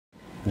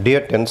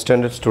Dear 10th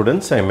standard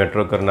students, I am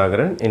Metro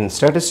Karnagaran. In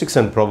Statistics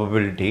and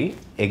Probability,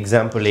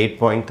 example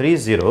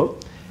 8.30,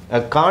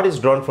 a card is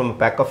drawn from a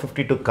pack of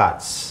 52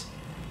 cards.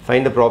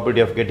 Find the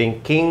probability of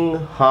getting king,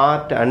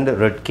 heart and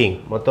red king.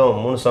 மொத்தம்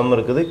 3 some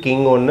இருக்குது.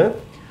 king ஒன்று,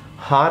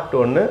 heart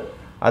ஒன்று,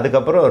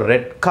 அதுக்கப்புறம்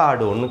red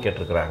card ஒன்று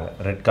கேட்டிருக்கிறாங்க.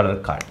 red color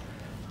card.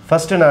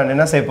 First நான்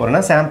என்ன செய்ய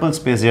போகிறேன்னா sample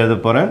space எழுத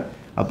போகிறேன்.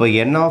 அப்போ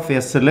n of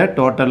sல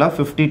டோட்டலாக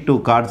 52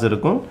 cards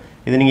இருக்கும்.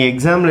 இது நீங்கள்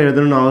எக்ஸாமில்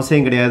எழுதணும்னு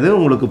அவசியம் கிடையாது,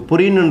 உங்களுக்கு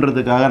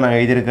புரியணுன்றதுக்காக நான்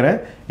எழுதியிருக்கிறேன்.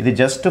 இது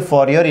ஜஸ்ட்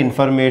ஃபார் யுவர்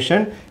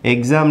இன்ஃபர்மேஷன்.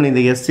 எக்ஸாமில்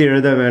இந்த எஸ்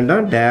எழுத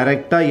வேண்டாம்,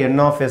 டைரெக்டாக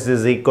என் of S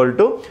is equal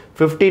to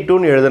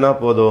 52ன்னு எழுதினா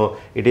போதும்.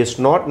 It is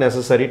not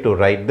necessary to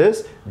right this.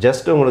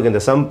 Just உங்களுக்கு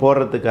இந்த சம்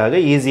போடுறதுக்காக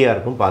ஈஸியாக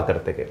இருக்கும்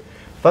பார்க்குறதுக்கு.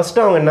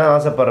 ஃபஸ்ட்டு அவங்க என்ன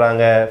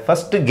ஆசைப்பட்றாங்க,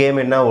 ஃபஸ்ட்டு கேம்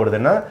என்ன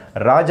ஓடுதுன்னா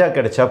ராஜா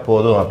கிடைச்சா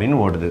போதும் அப்படின்னு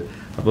ஓடுது.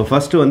 அப்போ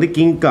ஃபஸ்ட்டு வந்து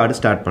கிங் கார்டு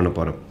ஸ்டார்ட் பண்ண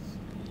போகிறோம்.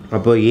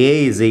 அப்போ ஏ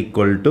is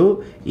equal to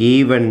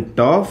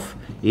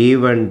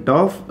event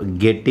of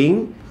getting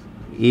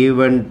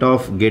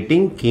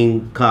king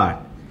card.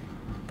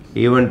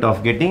 event of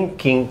getting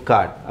king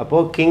card. அப்போ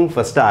king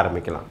ஃபர்ஸ்ட்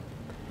ஆரம்பிக்கலாம்.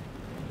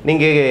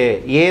 நீங்கள்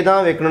ஏ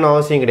தான் வைக்கணும்னு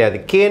அவசியம் கிடையாது,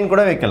 கேன்னு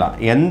கூட வைக்கலாம்,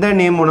 எந்த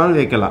நேம் வேணாலும்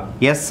வைக்கலாம்.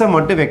 எஸ்ஸை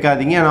மட்டும்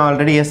வைக்காதீங்க, நான்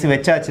ஆல்ரெடி எஸ்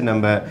வச்சாச்சு,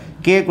 நம்ம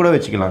கே கூட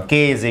வச்சுக்கலாம். K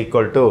is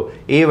equal to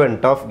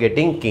event of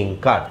getting king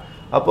card.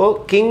 அப்போது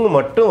கிங்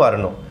மட்டும்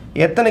வரணும்.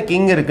 எத்தனை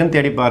கிங் இருக்குன்னு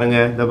தேடி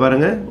பாருங்கள். இதை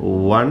பாருங்கள்,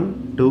 1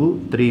 2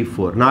 3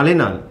 4,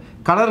 4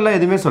 கலரில்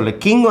எதுவுமே சொல்ல,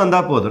 கிங்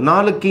வந்தால் போதும்.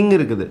 4 கிங்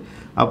இருக்குது.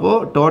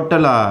 அப்போது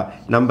டோட்டலாக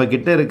நம்ம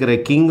கிட்ட இருக்கிற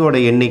கிங்கோட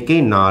எண்ணிக்கை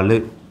 4.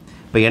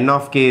 இப்போ என்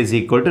of K is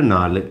equal to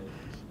 4.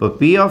 இப்போ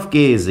P of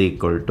K is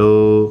equal to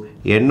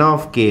N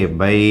of K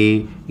by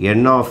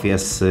N of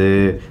S.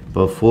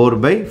 இப்போ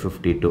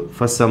 4/52.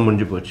 ஃபஸ்ட் சம்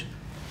முடிஞ்சு போச்சு,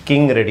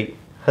 கிங் ரெடி.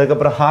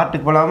 அதுக்கப்புறம்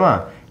ஹார்ட்டுக்கு போகலாமா.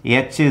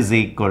 H is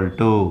equal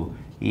to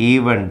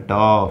event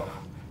of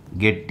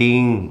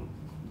getting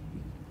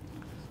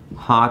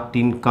heart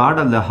in card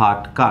அல்ல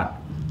heart card,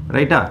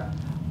 ரைட்டா?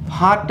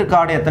 Heart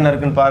card எத்தனை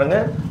இருக்குன்னு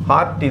பாருங்கள்.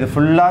 ஹார்ட் இது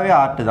ஃபுல்லாகவே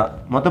ஹார்ட்டு தான்.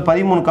 மொத்தம்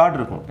 13 கார்டு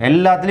இருக்கும்.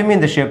 எல்லாத்துலேயுமே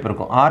இந்த ஷேப்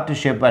இருக்கும், ஹார்ட்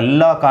ஷேப்.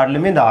 எல்லா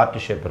கார்டுலையுமே இந்த ஹார்ட்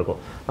ஷேப் இருக்கும்.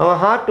 அவங்க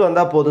ஹார்ட்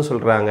வந்தால் போதும்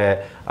சொல்கிறாங்க.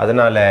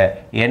 அதனால்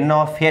என்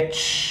of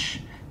H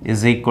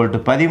is equal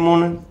to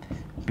 13.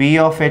 P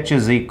of H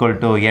is equal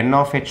to N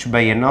of H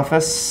by N of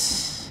S.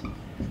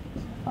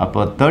 அப்போ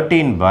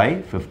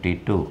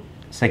 13/52.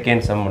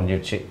 செகண்ட் சம்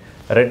முடிஞ்சிடுச்சு.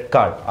 ரெட்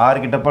கார்டு ஆறு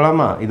கிட்ட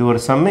போகலாமா. இது ஒரு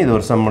சம், இது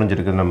ஒரு சம்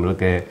முடிஞ்சிருக்கு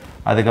நம்மளுக்கு.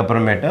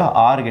 அதுக்கப்புறமேட்டு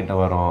ஆறு கிட்ட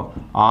வரும்.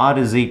 R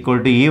is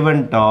equal to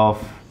event of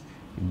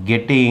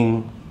getting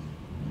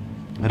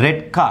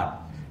red card.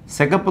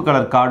 சிகப்பு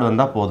கலர் கார்டு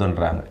வந்தால்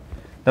போதுன்றாங்க.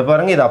 இதை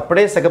பாருங்கள், இது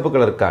அப்படியே சிகப்பு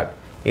கலர் கார்டு.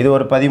 இது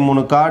ஒரு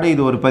 13 கார்டு,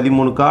 இது ஒரு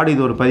 13 கார்டு,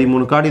 இது ஒரு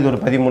 13 கார்டு, இது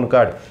ஒரு 13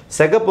 கார்டு.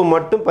 சிகப்பு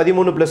மட்டும்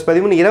 13 +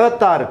 13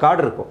 26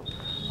 கார்டு இருக்கும்.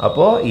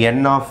 அப்போது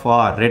என் ஆஃப்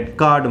ஆர் ரெட்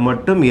கார்டு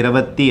மட்டும்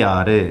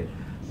 26.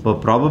 இப்போ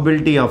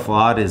probability of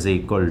R is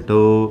equal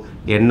to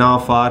n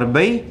of R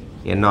by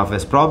n of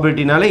S.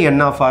 probabilityனால n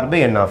of R by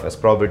n of S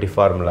probability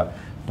formula.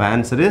 இப்போ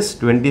answer is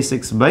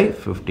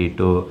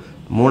 26/52.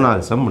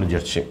 மூணாவது சம்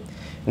முடிஞ்சிருச்சு.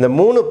 இந்த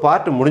 3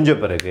 பார்ட் முடிஞ்ச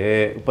பிறகு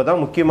இப்போ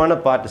தான் முக்கியமான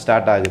பார்ட்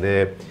ஸ்டார்ட் ஆகுது.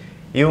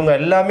 இவங்க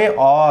எல்லாமே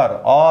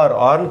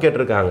ஆர்னு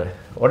கேட்டிருக்காங்க.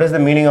 What is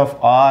the meaning of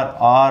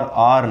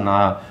ஆர்னா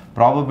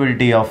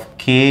probability of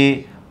K.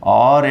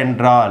 R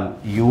என்றால்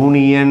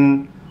யூனியன்,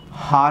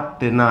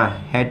 ஹார்ட்னா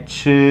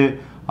ஹெச்,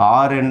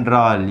 ஆர்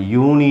என்றால்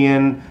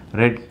யூனியன்,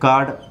 ரெட்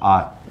கார்டு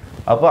ஆர்.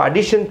 அப்போ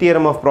addition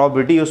theorem of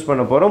probability use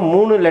பண்ண போகிறோம்.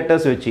 3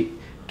 லெட்டர்ஸ் வச்சு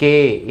கே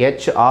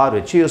ஹெச் ஆர்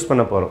வச்சு யூஸ்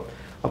பண்ண போகிறோம்.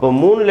 அப்போ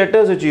 3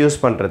 லெட்டர்ஸ் வச்சு யூஸ்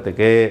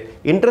பண்ணுறதுக்கு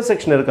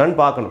இன்டர்செக்ஷன் இருக்கான்னு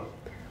பார்க்கணும்.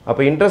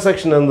 அப்போ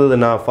இன்டர்செக்ஷன்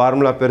இருந்ததுன்னா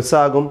ஃபார்முலா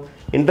பெருசாகும்,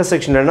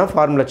 இன்டர்செக்ஷன் என்ன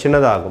ஃபார்முலா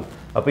சின்னதாகும்.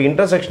 அப்போ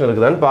இன்டர்செக்ஷன்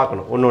இருக்குதான்னு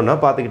பார்க்கணும். ஒன்று ஒன்றா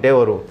பார்த்துக்கிட்டே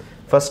வருவோம்.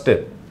 ஃபஸ்ட்டு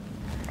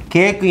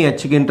கேக்கும்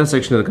ஹெச்சுக்கு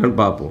இன்டர்செக்ஷன்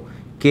இருக்கான்னு பார்ப்போம்.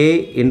 K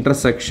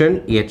intersection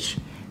H.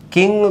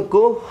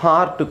 கிங்குக்கும்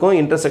ஹார்ட்டுக்கும்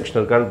இன்டர்செக்ஷன்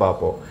இருக்கான்னு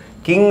பார்ப்போம்.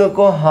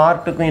 கிங்குக்கும்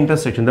ஹார்ட்டுக்கும்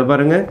இன்டர்செக்ஷன் இதை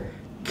பாருங்கள்.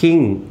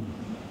 கிங்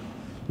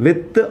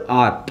வித்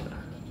ஹார்ட்,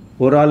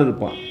 ஒரு ஆள்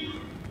இருப்பான்.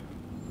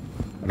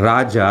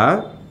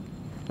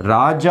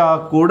 ராஜா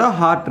கூட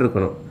ஹார்ட்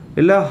இருக்கணும்,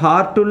 இல்லை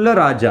ஹார்ட்டுள்ள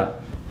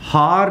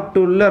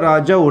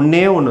ராஜா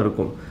ஒன்றே ஒன்று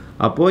இருக்கும்.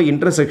 அப்போது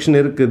இன்டர்செக்ஷன்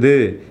இருக்குது.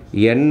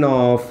 என்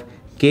ஆஃப்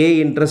கே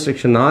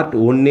இன்டர்செக்ஷன் ஹார்ட்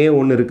ஒன்றே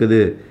ஒன்று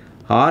இருக்குது.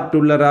 ஹார்ட்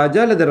உள்ள ராஜா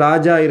அல்லது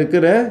ராஜா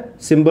இருக்கிற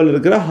சிம்பிள்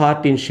இருக்கிற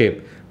ஹார்ட்டின் ஷேப்.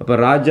 அப்போ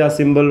ராஜா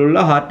சிம்பிள் உள்ள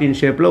ஹார்ட்டின்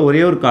ஷேப்பில்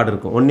ஒரே ஒரு கார்டு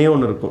இருக்கும், ஒன்றே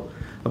ஒன்று இருக்கும்.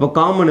 அப்போ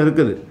காமன்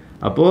இருக்குது.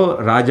 அப்போது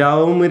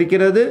ராஜாவும்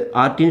இருக்கிறது,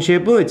 ஹார்ட்டின்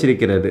ஷேப்பும்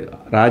வச்சிருக்கிறது.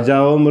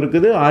 ராஜாவும்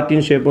இருக்குது,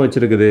 ஹார்ட்டின் ஷேப்பும்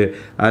வச்சுருக்குது.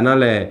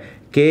 அதனால்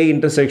கே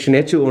இன்டர்செக்ஷன்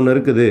ஹெச் ஒன்று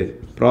இருக்குது.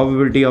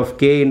 Probability of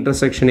K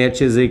intersection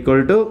H is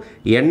equal to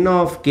N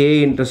of K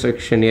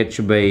intersection H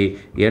by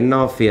N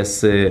of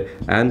S.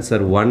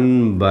 Answer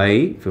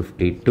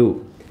 1/52.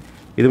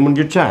 இது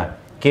முடிஞ்சிடுச்சா.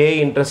 கே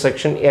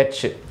இன்டர்செக்ஷன்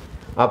ஹெச்,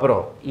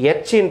 அப்புறம்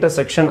H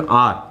intersection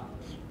R.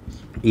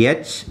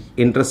 H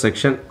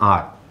intersection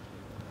R.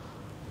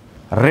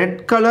 Red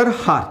colour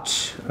heart,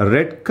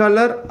 red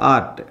colour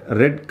art.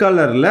 Red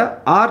கலரில்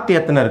art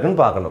எத்தனை இருக்குன்னு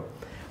பார்க்கணும்.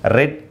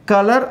 Red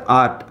colour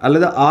art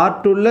அல்லது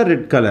art உள்ள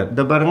red colour.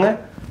 இதை பாருங்கள்,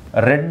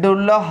 ரெட்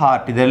உள்ள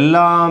ஹார்ட் இது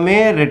எல்லாமே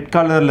ரெட்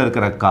கலரில்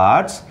இருக்கிற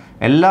கார்ட்ஸ்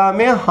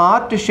எல்லாமே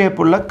ஹார்ட்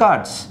ஷேப் உள்ள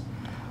கார்ட்ஸ்.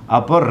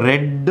 அப்போ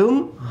ரெட்டும்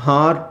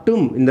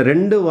ஹார்ட்டும் இந்த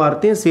ரெண்டு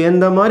வார்த்தையும்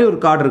சேர்ந்த மாதிரி ஒரு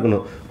கார்டு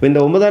இருக்கணும். இப்போ இந்த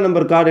 9ஆம்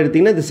நம்பர் கார்டு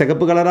எடுத்திங்கன்னா இது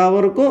சிகப்பு கலராகவும்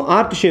இருக்கும்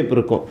ஹார்ட் ஷேப்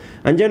இருக்கும்.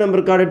 5ஆம்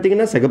நம்பர் கார்டு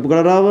எடுத்திங்கன்னா சிகப்பு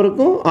கலராகவும்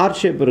இருக்கும் ஹார்ட்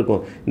ஷேப்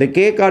இருக்கும். இந்த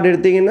கே கார்டு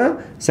எடுத்திங்கன்னா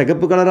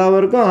சிகப்பு கலராகவும்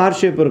இருக்கும் ஹார்ட்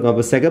ஷேப் இருக்கும்.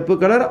 அப்போ சிகப்பு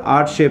கலர்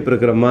ஹார்ட் ஷேப்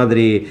இருக்கிற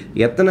மாதிரி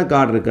எத்தனை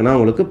கார்டு இருக்குன்னா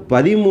உங்களுக்கு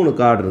 13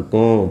 கார்டு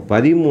இருக்கும்.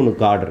 13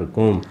 கார்டு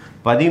இருக்கும்.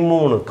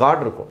 13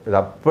 கார்டு இருக்கும். இது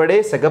அப்படியே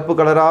சிகப்பு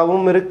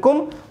கலராகவும்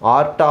இருக்கும்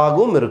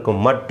ஹார்ட்டாகவும்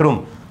இருக்கும். மற்றும்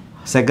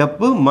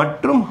சிகப்பு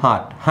மற்றும்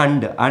ஹார்ட்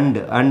அண்ட்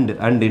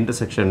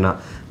இன்டர்செக்ஷன்னா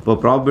இப்போ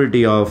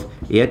probability of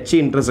H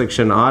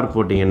intersection R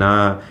போட்டிங்கன்னா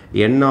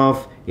என்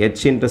of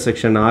H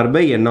intersection R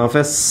by N of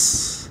S.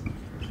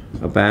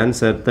 அப்போ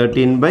ஆன்சர்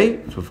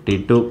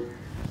 13/52.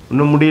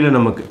 இன்னும் முடியல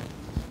நமக்கு.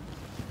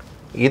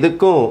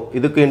 இதுக்கும்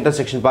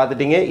இன்டர்செக்ஷன்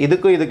பார்த்துட்டீங்க.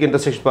 இதுக்கு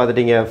இன்டர்செக்ஷன்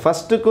பார்த்துட்டீங்க.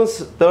 ஃபஸ்ட்டுக்கும்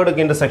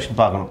தேர்டுக்கு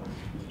இன்டர்செக்ஷன் பார்க்கணும்.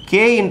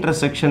 K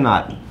intersection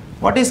R.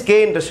 What is K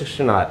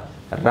intersection R?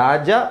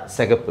 ராஜா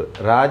சிகப்பு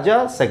ராஜா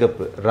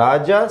சிகப்பு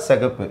ராஜா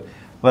சிகப்பு.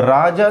 இப்போ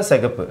ராஜா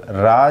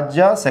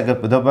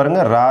சிகப்பு இதோ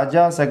பாருங்கள்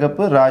ராஜா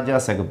சிகப்பு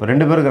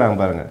ரெண்டு பேர் இருக்கிறாங்க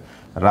பாருங்கள்.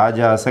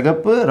 ராஜா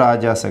சிகப்பு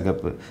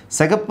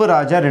சிகப்பு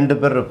ராஜா ரெண்டு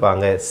பேர்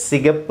இருப்பாங்க.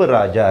 சிகப்பு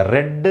ராஜா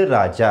ரெட்டு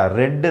ராஜா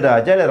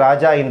இல்லை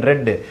ராஜா இன்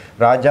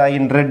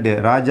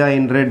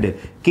ரெட்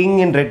கிங்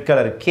இன் ரெட்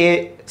கலர். கே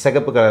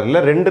சிகப்பு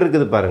கலரில் ரெண்டு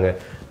இருக்குது பாருங்கள்.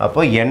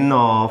 அப்போ என்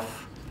ஆஃப்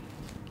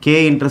கே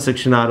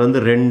இன்டர்செக்ஷன் ஆர்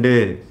வந்து 2.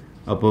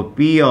 அப்போ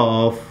P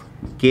of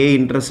K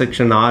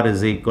intersection R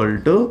is equal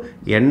to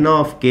N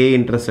of K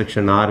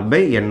intersection R by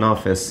N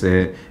of S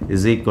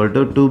is equal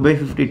to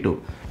 2/52.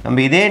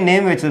 நம்ம இதே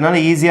நேம்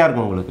வச்சதுனால ஈஸியாக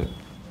இருக்கும் உங்களுக்கு.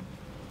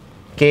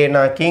 K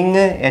na king,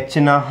 H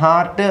na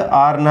heart,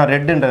 R na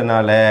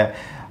redன்றதுனால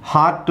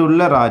heart உள்ள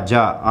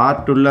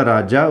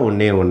ராஜா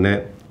ஒன்று.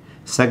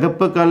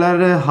 சிகப்பு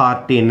கலர்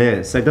ஹார்ட்டின்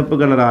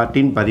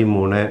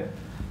 13.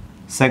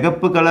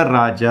 சிகப்பு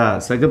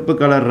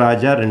கலர்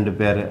ராஜா 2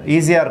 பேர்.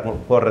 ஈஸியாக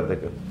இருக்கும்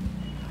போடுறதுக்கு.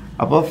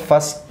 அப்போ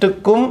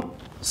ஃபஸ்ட்டுக்கும்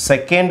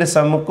செகண்ட்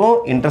சம்முக்கும்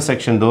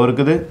இன்டர்செக்ஷன் தோ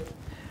இருக்குது.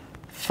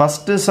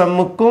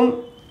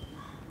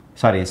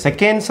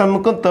 செகண்ட்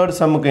சம்முக்கும் தேர்ட்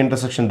சம்முக்கும்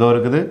இன்டர்செக்ஷன் தோ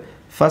இருக்குது.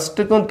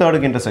 ஃபஸ்ட்டுக்கும்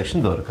தேர்டுக்கு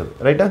இன்டர்செக்ஷன் தோ இருக்குது.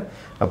 ரைட்டா?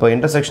 அப்போ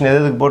இன்டர்செக்ஷன்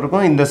எதுக்கு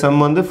போட்டிருக்கோம்? இந்த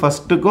சம் வந்து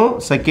ஃபஸ்ட்டுக்கும்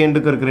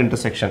செகண்டுக்கும் இருக்கிற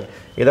இன்டர்செக்ஷன்.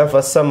 இதான்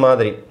ஃபஸ்ட் சம்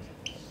மாதிரி,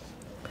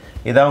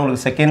 இதான்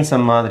உங்களுக்கு செகண்ட்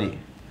சம் மாதிரி,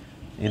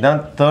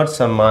 இதான் தேர்ட்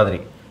சம்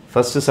மாதிரி.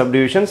 First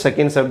subdivision,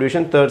 second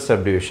subdivision, third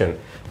subdivision.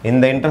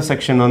 இந்த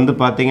இன்டர்செக்ஷன் வந்து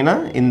பார்த்தீங்கன்னா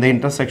இந்த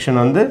இன்டர்செக்ஷன்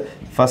வந்து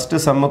ஃபஸ்ட்டு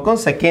சம்முக்கும்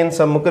செகண்ட்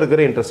சம்முக்கும்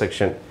இருக்கிற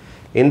இன்டர்செக்ஷன்.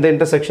 இந்த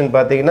இன்டர்செக்ஷன்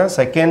பார்த்தீங்கன்னா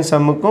செகண்ட்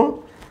சம்முக்கும்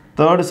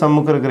தேர்டு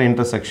சம்முக்கும் இருக்கிற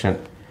இன்டர்செக்ஷன்.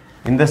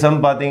 இந்த சம்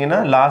பார்த்தீங்கன்னா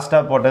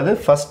லாஸ்ட்டாக போட்டது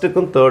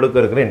ஃபஸ்ட்டுக்கும்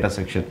தேர்டுக்கும் இருக்கிற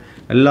இன்டர்செக்ஷன்.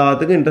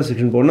 எல்லாத்துக்கும்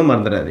இன்டர்செக்ஷன் போடணும்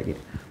மறந்துடாதீங்க.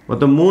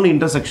 மொத்தம் 3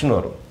 இன்டர்செக்ஷன்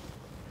வரும்.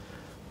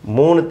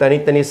 3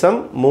 தனித்தனி சம்,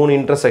 3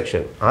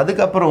 இன்டர்செக்ஷன்.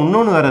 அதுக்கப்புறம்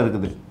இன்னொன்று வேறு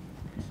இருக்குது.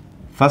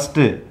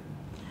 ஃபஸ்ட்டு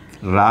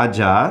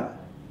ராஜா,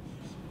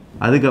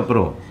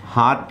 அதுக்கப்புறம்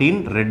ஹார்ட்டின்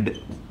ரெட்.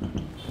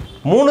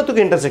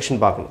 3த்துக்கு இன்டர்செக்ஷன்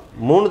பார்க்கணும்.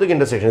 3த்துக்கு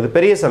இன்டர்செக்ஷன் இது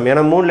பெரிய சம்.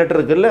 ஏன்னா 3 லெட்டர்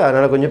இருக்குல்ல,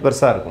 அதனால் கொஞ்சம்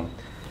பெருசாக இருக்கும்.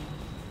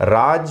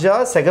 ராஜா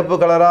சிகப்பு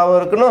கலராகவும்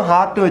இருக்கணும்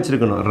ஹார்ட்டும்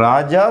வச்சுருக்கணும்.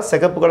 ராஜா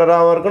சிகப்பு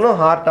கலராகவும் இருக்கணும்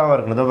ஹார்ட்டாகவும்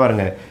இருக்கணும். இதோ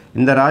பாருங்கள்,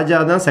 இந்த ராஜா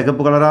தான்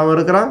சிகப்பு கலராகவும்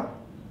இருக்கிறான்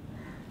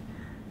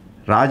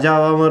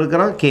ராஜாவாகவும்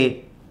இருக்கிறான். கே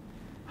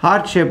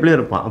ஹார்ட் ஷேப்லேயும்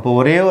இருப்பான். அப்போ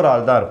ஒரே ஒரு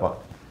ஆள் தான் இருப்பான்.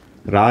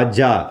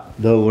 ராஜா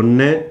இதோ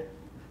 1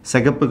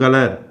 சிகப்பு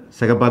கலர்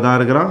சிகப்பாக தான்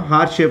இருக்கிறான்,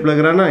 ஹார்ட் ஷேப்பில்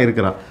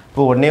இருக்கிறான்.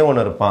 இப்போ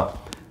ஒன்று இருப்பான்.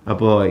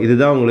 அப்போது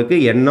இதுதான் உங்களுக்கு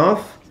என்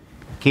of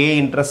K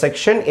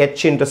intersection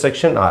H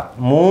intersection R.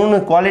 3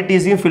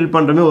 குவாலிட்டிஸையும் fill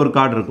பண்ணுறமே ஒரு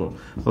கார்டு இருக்கும்.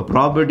 இப்போ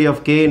probability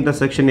of K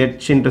intersection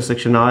H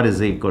intersection R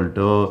is equal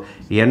to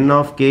N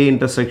of K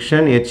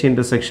intersection H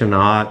intersection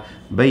R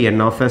by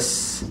N of S.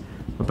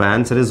 அப்போ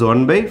ஆன்சர் இஸ்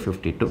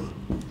 1/52.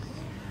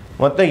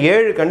 மொத்தம்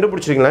 7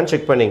 கண்டுபிடிச்சிருக்கீங்களான்னு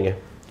check பண்ணிங்க.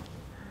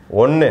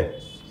 1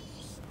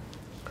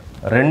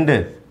 2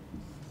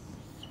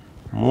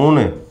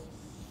 3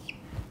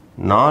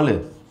 4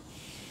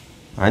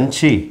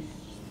 5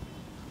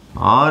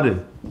 6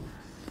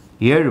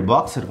 7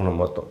 box இருக்கணும்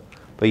மொத்தம்.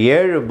 இப்போ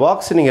 7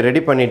 box நீங்கள்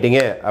ரெடி பண்ணிட்டீங்க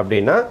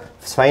அப்படின்னா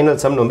ஃபைனல்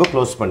சம் நம்ம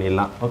க்ளோஸ்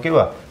பண்ணிடலாம்.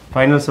 ஓகேவா?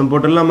 Final some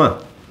போட்டுடலாமா?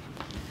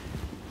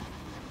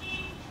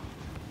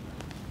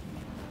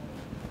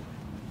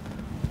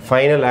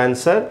 Final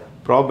answer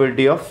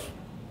probability of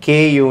K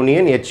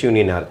union H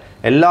union R.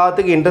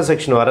 எல்லாத்துக்கும்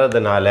இன்டர்செக்ஷன்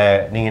வர்றதுனால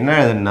நீங்கள் என்ன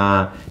எழுதுனா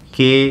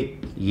K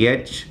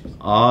H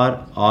R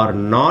R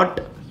not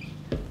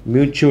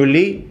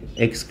mutually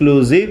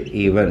exclusive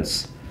events.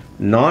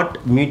 Not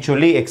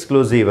mutually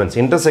exclusive events.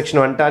 Intersection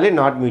வந்துட்டாலே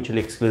not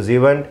mutually exclusive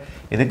event.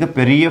 இதுக்கு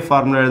பெரிய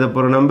ஃபார்முலா எழுத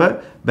போகிறோம் நம்ம.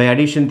 By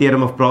addition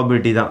theorem of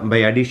probability தான். By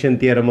addition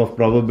theorem of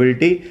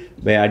probability.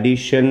 By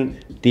addition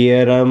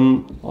theorem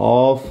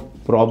of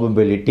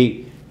probability.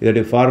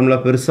 இதோடைய formula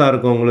பெருசாக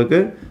இருக்கும் உங்களுக்கு.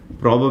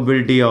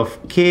 Probability of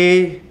K,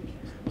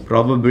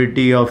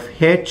 probability of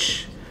H,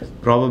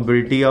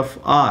 probability of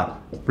R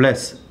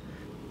plus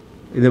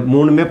இது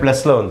 3மே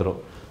ப்ளஸில் வந்துடும்.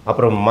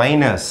 அப்புறம்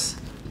மைனஸ்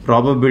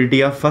ப்ராபபிலிட்டி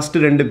ஆஃப்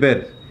ஃபஸ்ட்டு 2 பேர்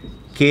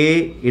k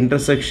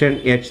intersection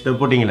h the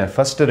போட்டிங்களே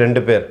first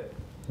ரெண்டு பேர்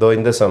தோ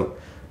இந்த sum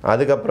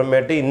அதுக்கு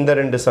அப்புறமேட்டு இந்த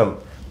ரெண்டு sum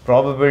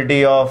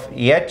probability of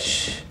h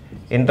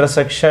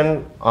intersection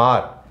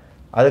r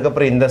அதுக்கு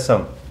அப்புறம் இந்த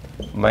sum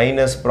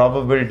minus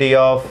probability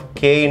of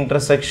k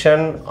intersection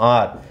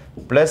r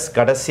plus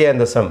கடைசியா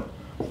இந்த sum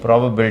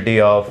probability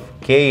of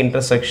k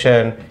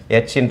intersection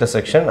h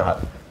intersection r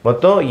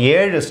மொத்தம்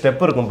 7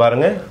 ஸ்டெப் இருக்கும்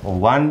பாருங்க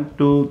 1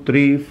 2 3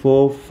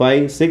 4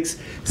 5 6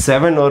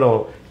 7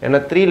 வரும் ஏன்னா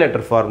 3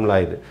 letter formula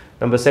இது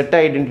நம்ம செட்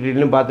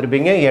ஐடென்டிட்டிலும்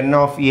பார்த்திருப்பீங்க n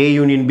of a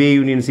union b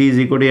union c is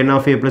equal to n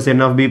of a plus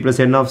n of b plus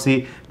n of c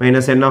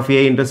minus n of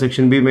a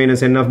intersection b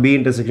minus n of b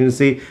intersection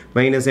c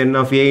minus n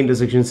of a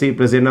intersection c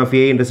plus n of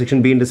a intersection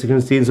b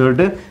intersection c ன்னு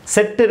சொல்லிட்டு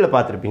செட்ல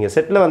பார்த்திருப்பீங்க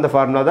செட்ல வந்த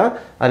formula தான்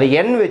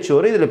அதுல n வெச்சு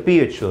வரும் இதுல p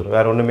வெச்சு வரும்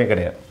வேற ஒண்ணுமே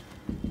கிடையாது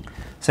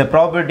So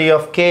probability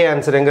of k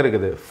answer எங்க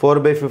இருக்குது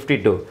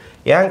 4/52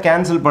 ஏன்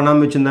கேன்சல்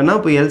பண்ணாம வச்சிருந்தேன்னா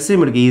இப்போ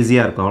LCM எடுக்க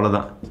ஈஸியா இருக்கும்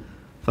அவ்வளவுதான்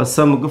ஃபர்ஸ்ட்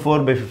சம்முக்கு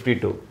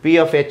 4/52 p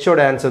of h ஓட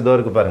ஆன்சர் தோ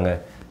இருக்கு பாருங்க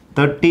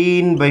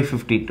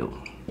 13/52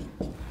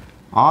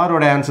 r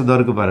ஓட ஆன்சர் தோ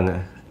இருக்கு பாருங்க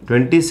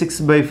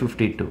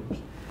 26/52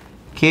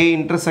 k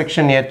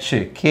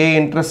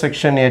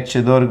intersection h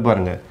தோ இருக்கு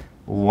பாருங்க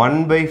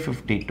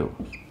 1/52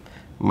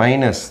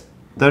 minus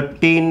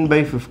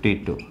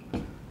 13/52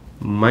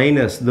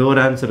 minus தோ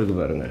ஒரு ஆன்சர் இருக்கு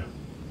பாருங்க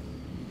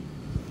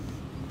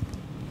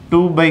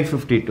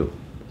 2/52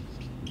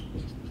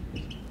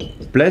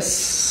 plus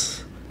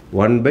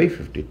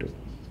 1/52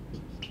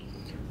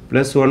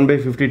 plus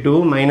 1/52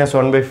 minus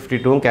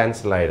 1/52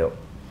 cancel ஆயிடும்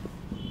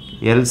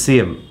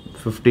LCM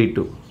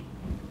 52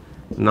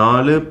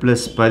 4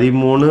 plus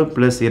 13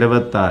 plus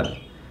 26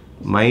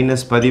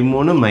 minus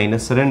 13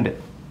 minus 2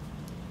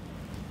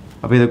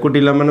 அப்போ இதை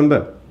கூட்டிடலாமா நம்ம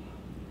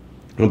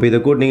அப்போ இதை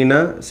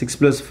கூட்டினீங்கன்னா 6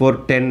 plus 4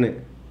 10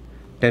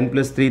 10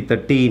 plus 3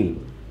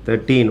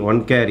 13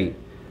 1 carry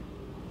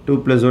 2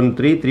 plus 1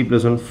 3 3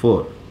 plus 1 4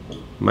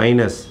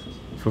 minus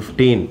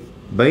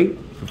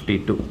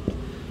 15/52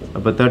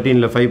 அப்போ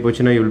 13ல 5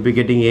 போச்சுன்னா you will be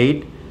getting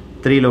 8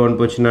 3ல 1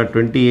 போச்சுன்னா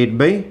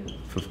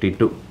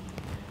 28/52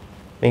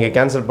 நீங்கள்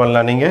கேன்சல்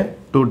பண்ணலாம் நீங்கள்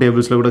 2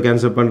 டேபிள்ஸில் கூட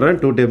கேன்சல் பண்ணுறேன்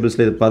 2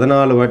 டேபிள்ஸில் இது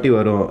 14 வாட்டி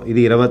வரும் இது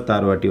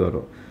 26 வாட்டி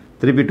வரும்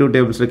திருப்பி 2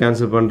 டேபிள்ஸில்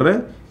கேன்சல் பண்ணுறேன்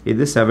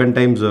இது 7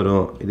 times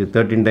வரும் இது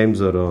 13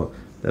 times வரும்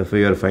therefore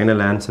your final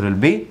answer will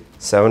be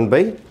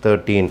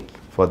 7/13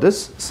 for this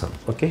sum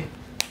okay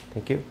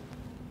thank you